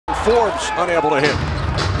Forbes unable to hit.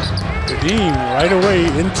 Kadeem right away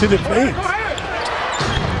into the paint.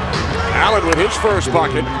 Allen with his first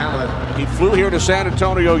bucket. He flew here to San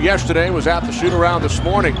Antonio yesterday, was at the shoot-around this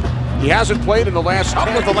morning. He hasn't played in the last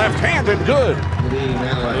 10 with the left hand, and good.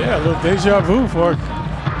 Yeah, a little deja vu for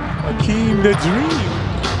Hakeem the Dream.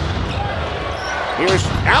 Here's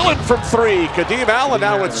Allen from three. Kadeem Allen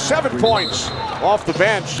now with 7 points off the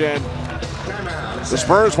bench, and the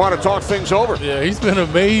Spurs want to talk things over. Yeah, he's been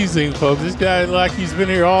amazing, folks. This guy, like he's been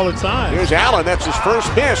here all the time. Here's Allen. That's his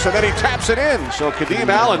first miss, and then he taps it in. So Kadeem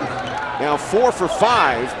Allen now 4 for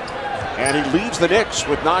 5, and he leads the Knicks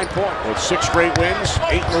with 9 points. With 6 straight wins,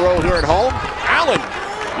 8 in a row here at home. Allen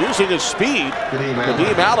using his speed.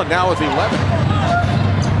 Kadeem Allen now with 11.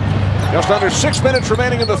 Just under 6 minutes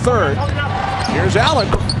remaining in the third. Here's Allen,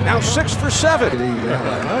 now 6 for 7.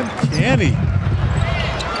 Uncanny.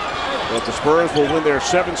 But the Spurs will win their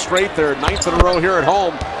 7th straight, their 9th in a row here at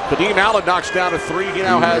home. Kadeem Allen knocks down a 3. He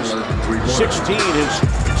now has 16,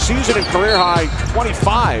 his season and career high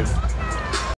 25.